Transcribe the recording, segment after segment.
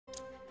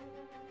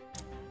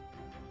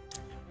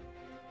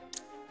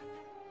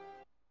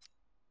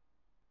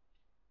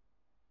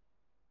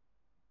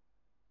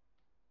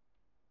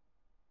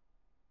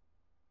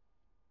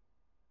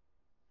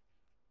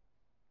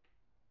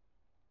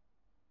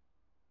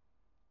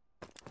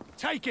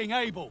Taking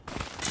Able.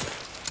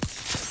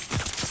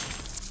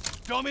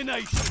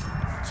 Domination.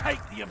 Take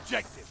the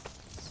objective.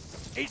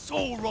 It's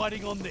all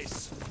riding on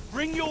this.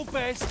 Bring your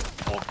best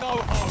or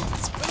go home.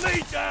 The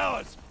lead's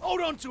ours.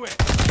 Hold on to it.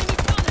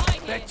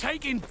 They're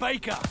taking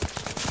Baker.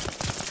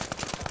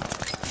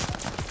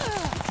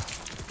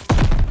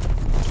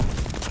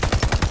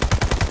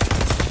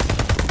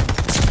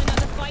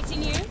 Another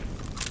fighting you?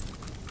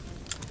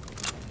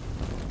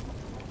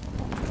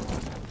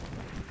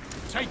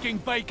 Taking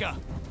Baker.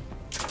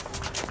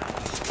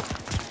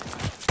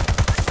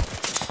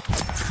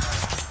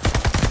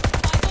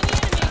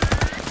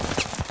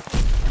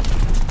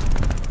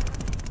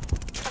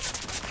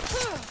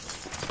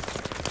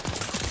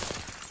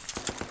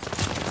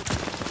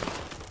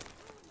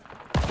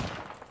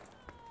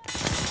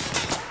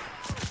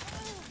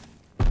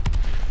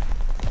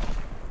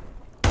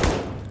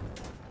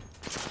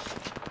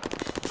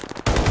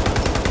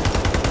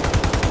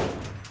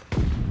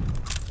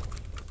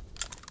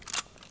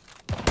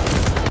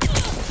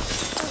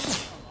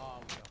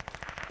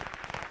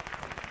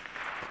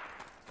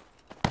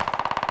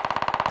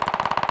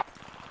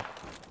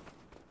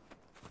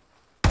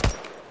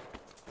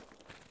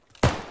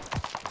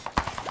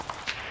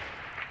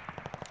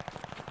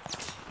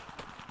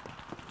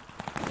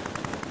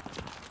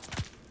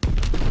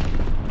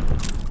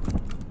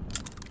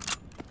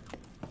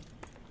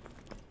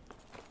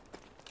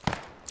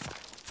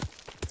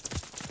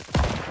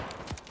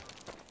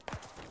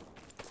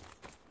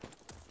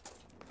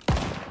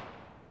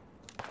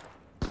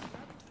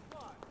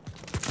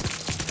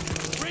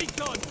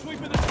 Recon,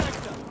 sweeping the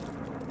sector.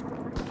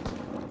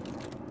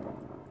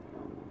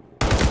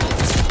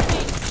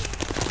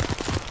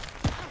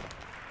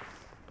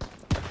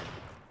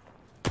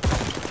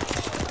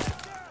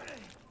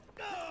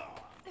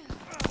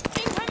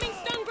 Incoming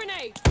stun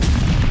grenade!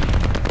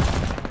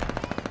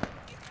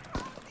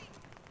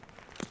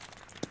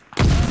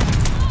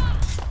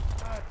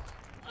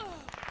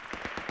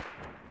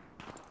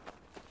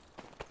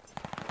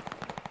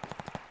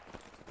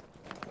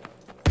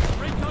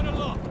 Recon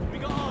aloft. We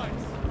got eyes.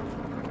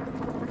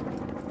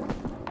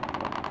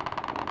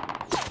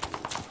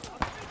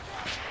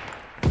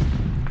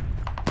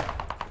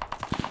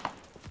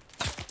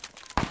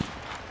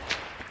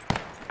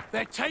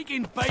 They're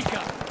taking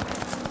Baker.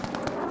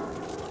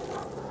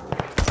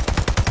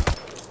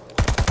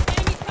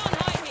 Enemies can't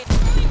hide here.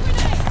 Throwing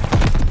grenade!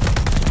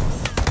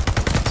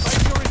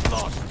 Baker is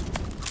lost.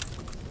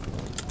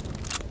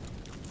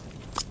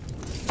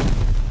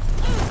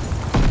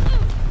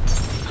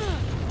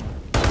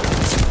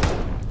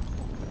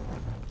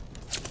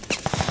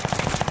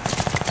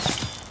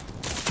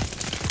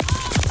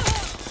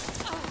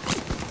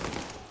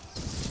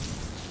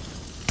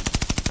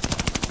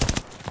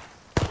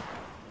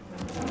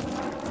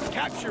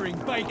 Capturing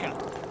Baker.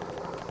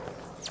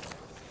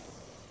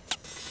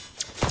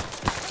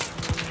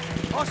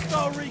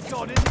 Hostile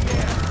recon in the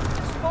air.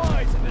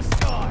 Spies in the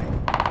sky.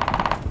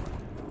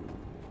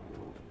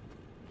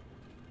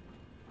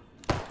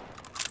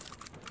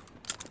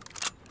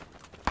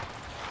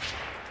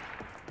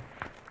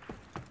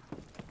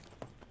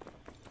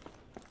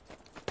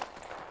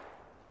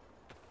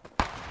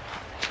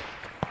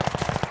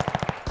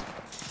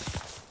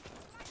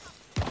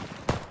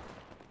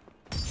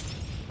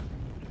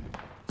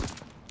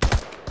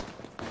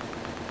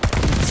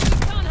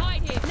 Can't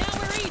hide here. Now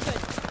we're even.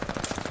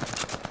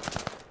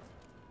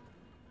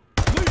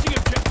 Losing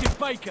objective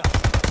Baker.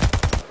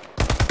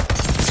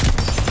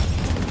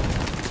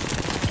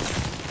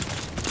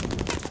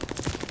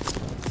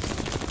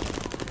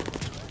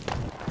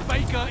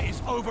 Baker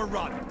is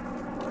overrun.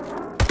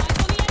 Eyes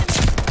on the enemy.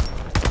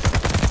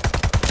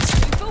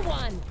 2 for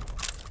 1.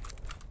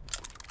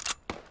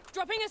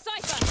 Dropping a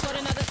cipher. Got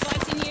another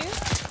fighting you?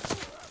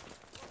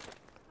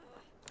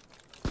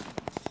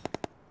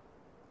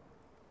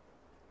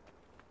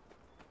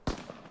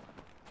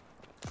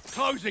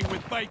 Closing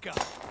with Baker.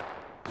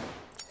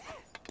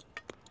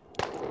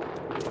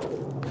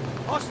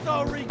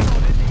 Hostile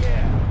recon in the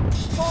air.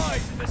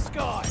 Spies in the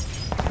sky.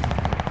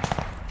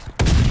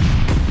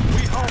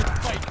 We hold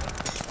Baker.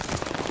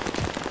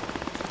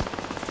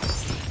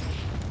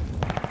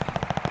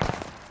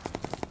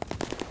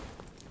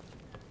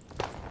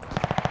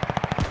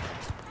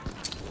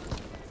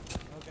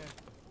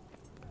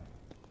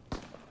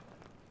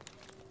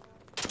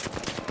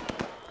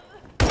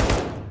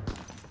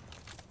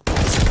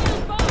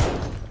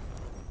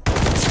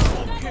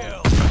 Double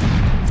kill.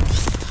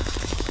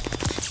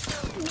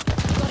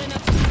 Got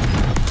enough.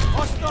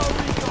 Hostile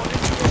recon in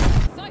the air.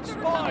 Cipher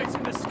Spies recovered.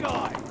 in the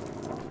sky.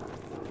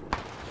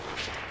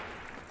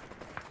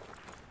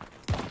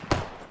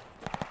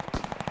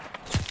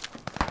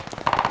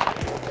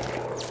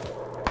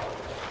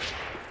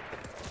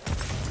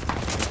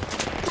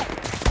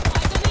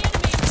 Eyes on the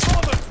enemy.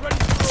 Bombers ready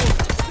to roll.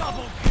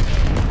 Double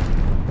kill.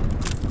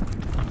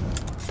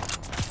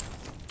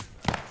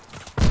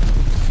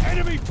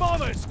 Enemy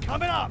bombers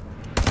coming up.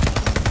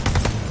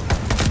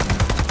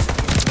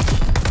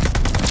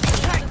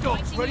 Attack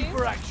dogs Fighting ready you?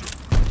 for action.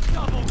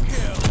 Double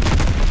kill.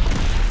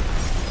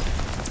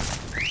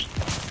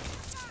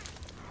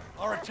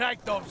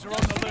 Attack dogs are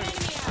on the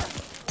loose.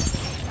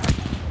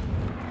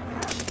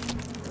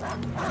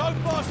 So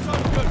far, so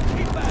good.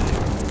 Keep at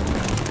it.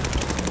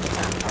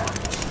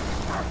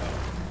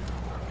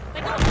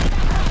 They got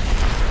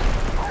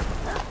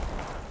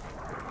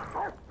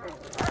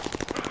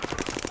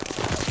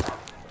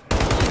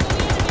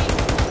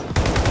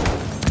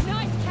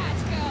nice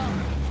catch, girl.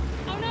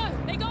 Oh no,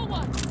 they got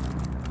one.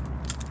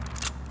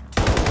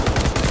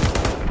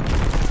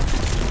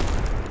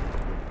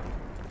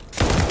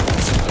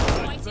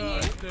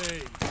 Thirsty.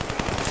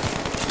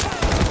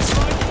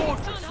 Flying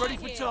fortress ready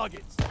for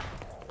targets.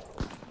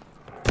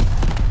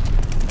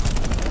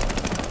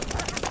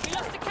 We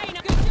lost the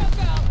canine. Good job,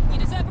 girl. You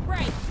deserve a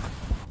break.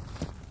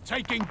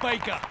 Taking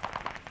Baker.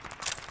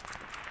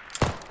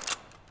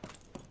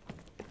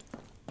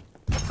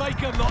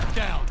 Baker locked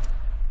down.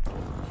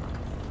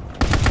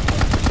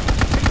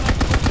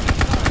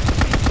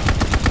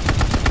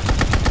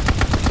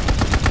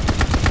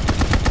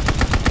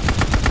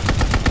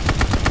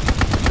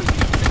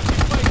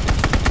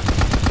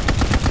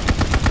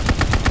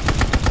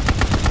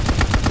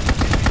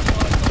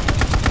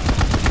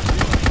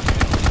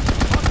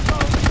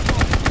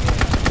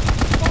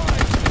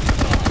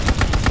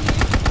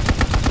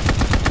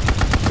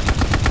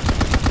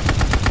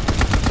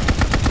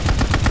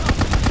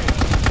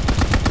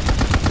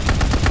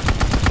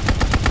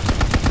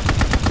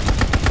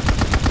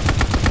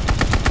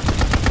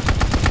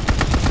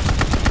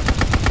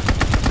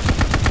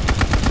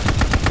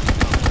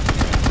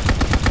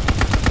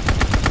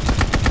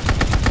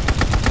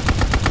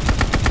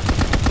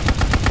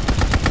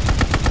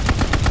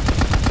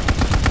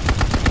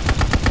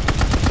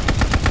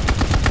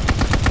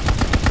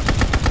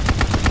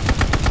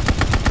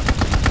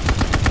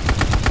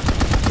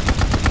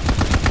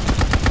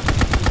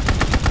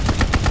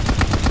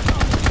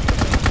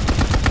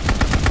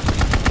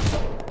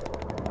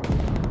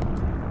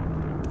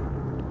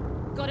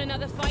 Got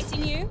another fight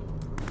in you?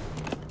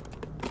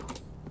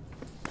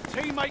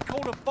 Teammate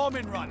called a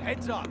bombing run.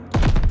 Heads up.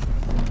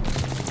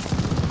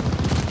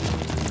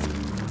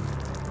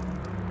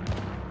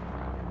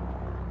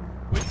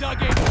 We're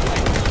dug in.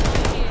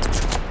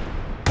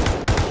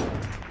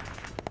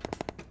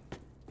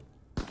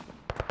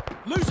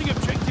 Losing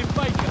objective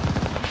Baker.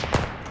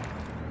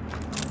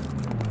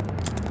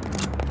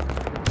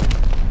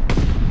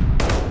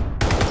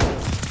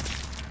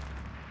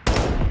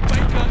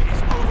 Baker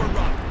is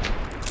overrun.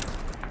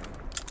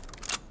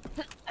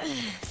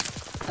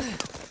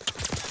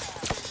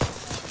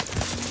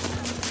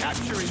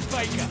 Capturing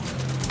Baker.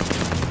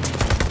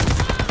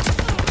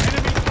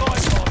 Enemy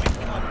glide bomb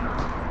incoming.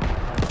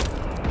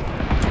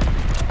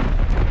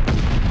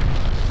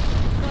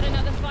 Got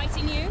another fight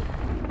in you?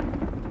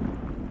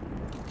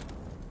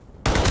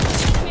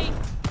 Enemy.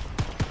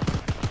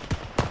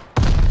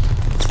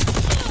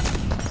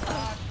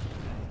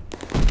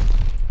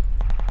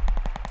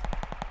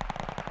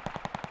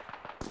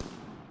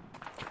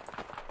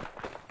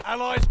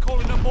 Allies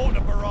calling a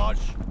mortar barrage.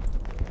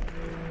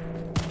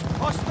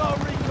 Hostile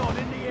recon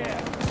in the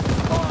air.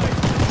 Spies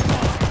in the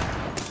sky.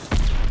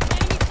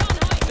 Enemy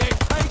can't hide. They're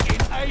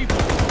taking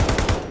Able.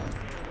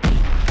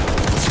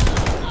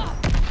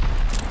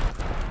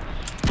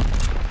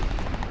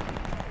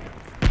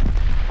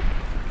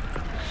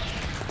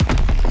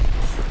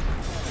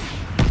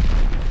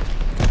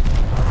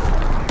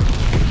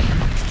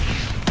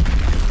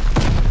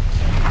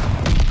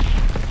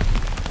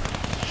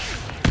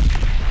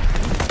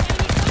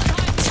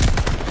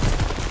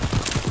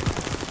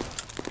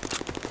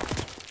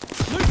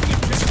 Losing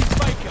objective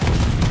Baker.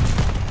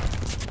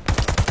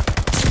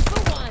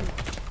 For one.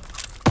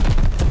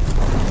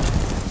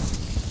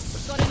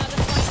 Got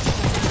another fight.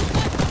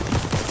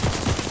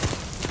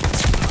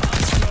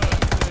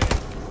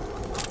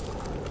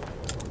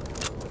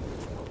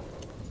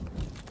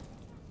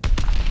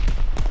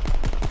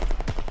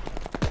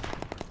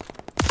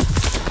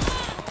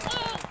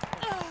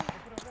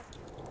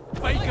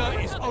 Baker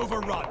is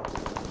overrun.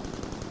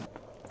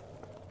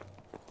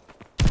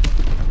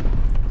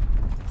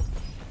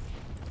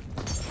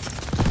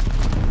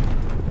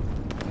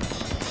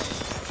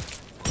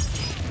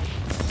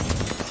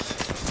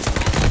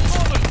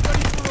 Bombers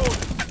ready for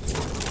orders.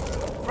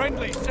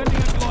 Friendly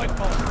sending a glide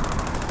bomb.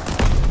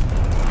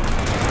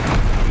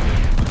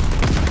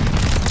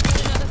 Got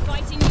another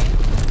fight in you?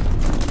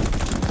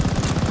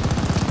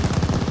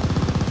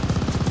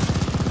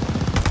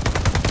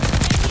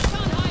 Enemy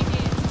can't hide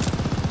here.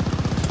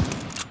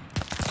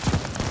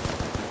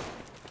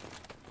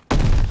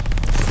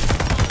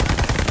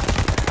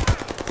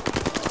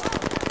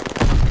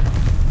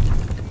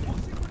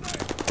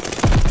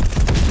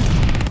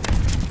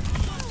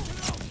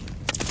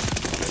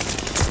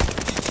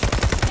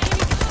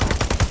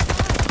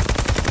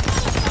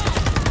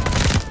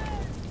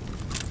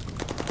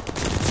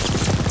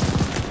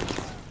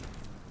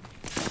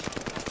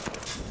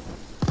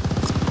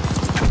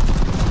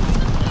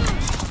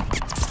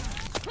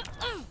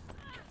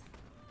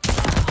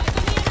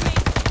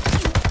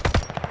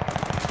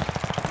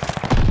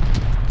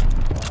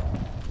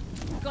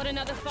 Got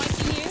another fight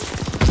in you?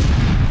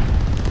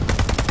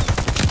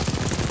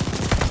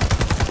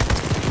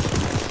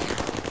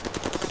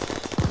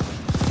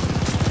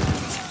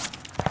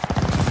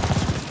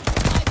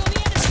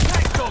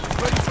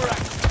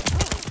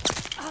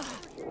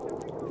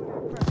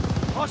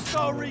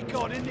 Hostile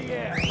recon in the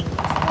air.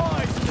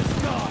 Spies in the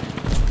sky.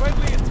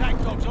 Friendly attack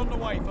dogs on the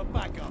way for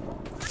backup.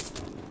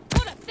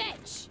 What a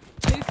fetch!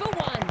 2 for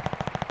 1.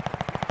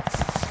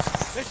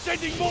 They're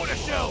sending mortar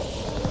shells.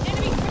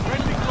 Enemy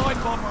Friendly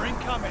glide bomber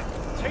incoming.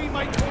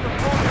 Teammate mortar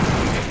bombers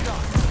picked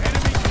up.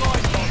 Enemy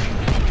glide bomber.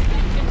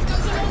 vengeance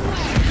goes a long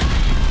way.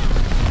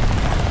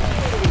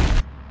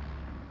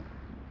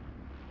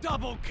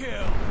 Double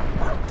kill.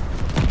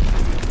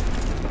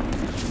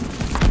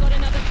 Got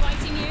another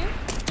fighting you?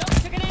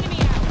 Dogs took an enemy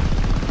out.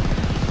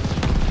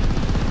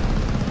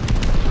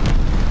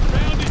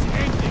 Round is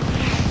ending.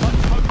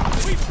 Let's hope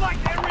we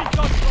flank their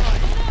recon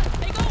flight. Oh no,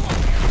 they got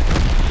one.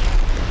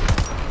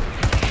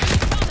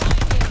 Can't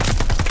hide here.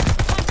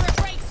 Time for a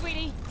break,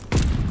 sweetie.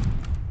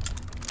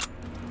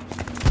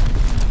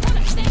 What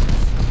a fetch!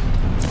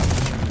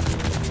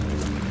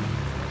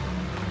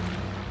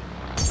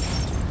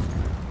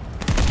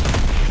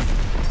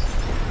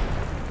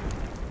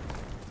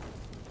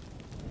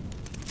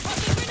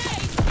 Tossing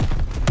grenade!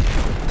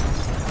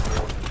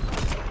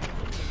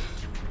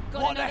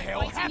 Got What the another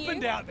hell fighting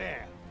happened you? out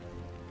there?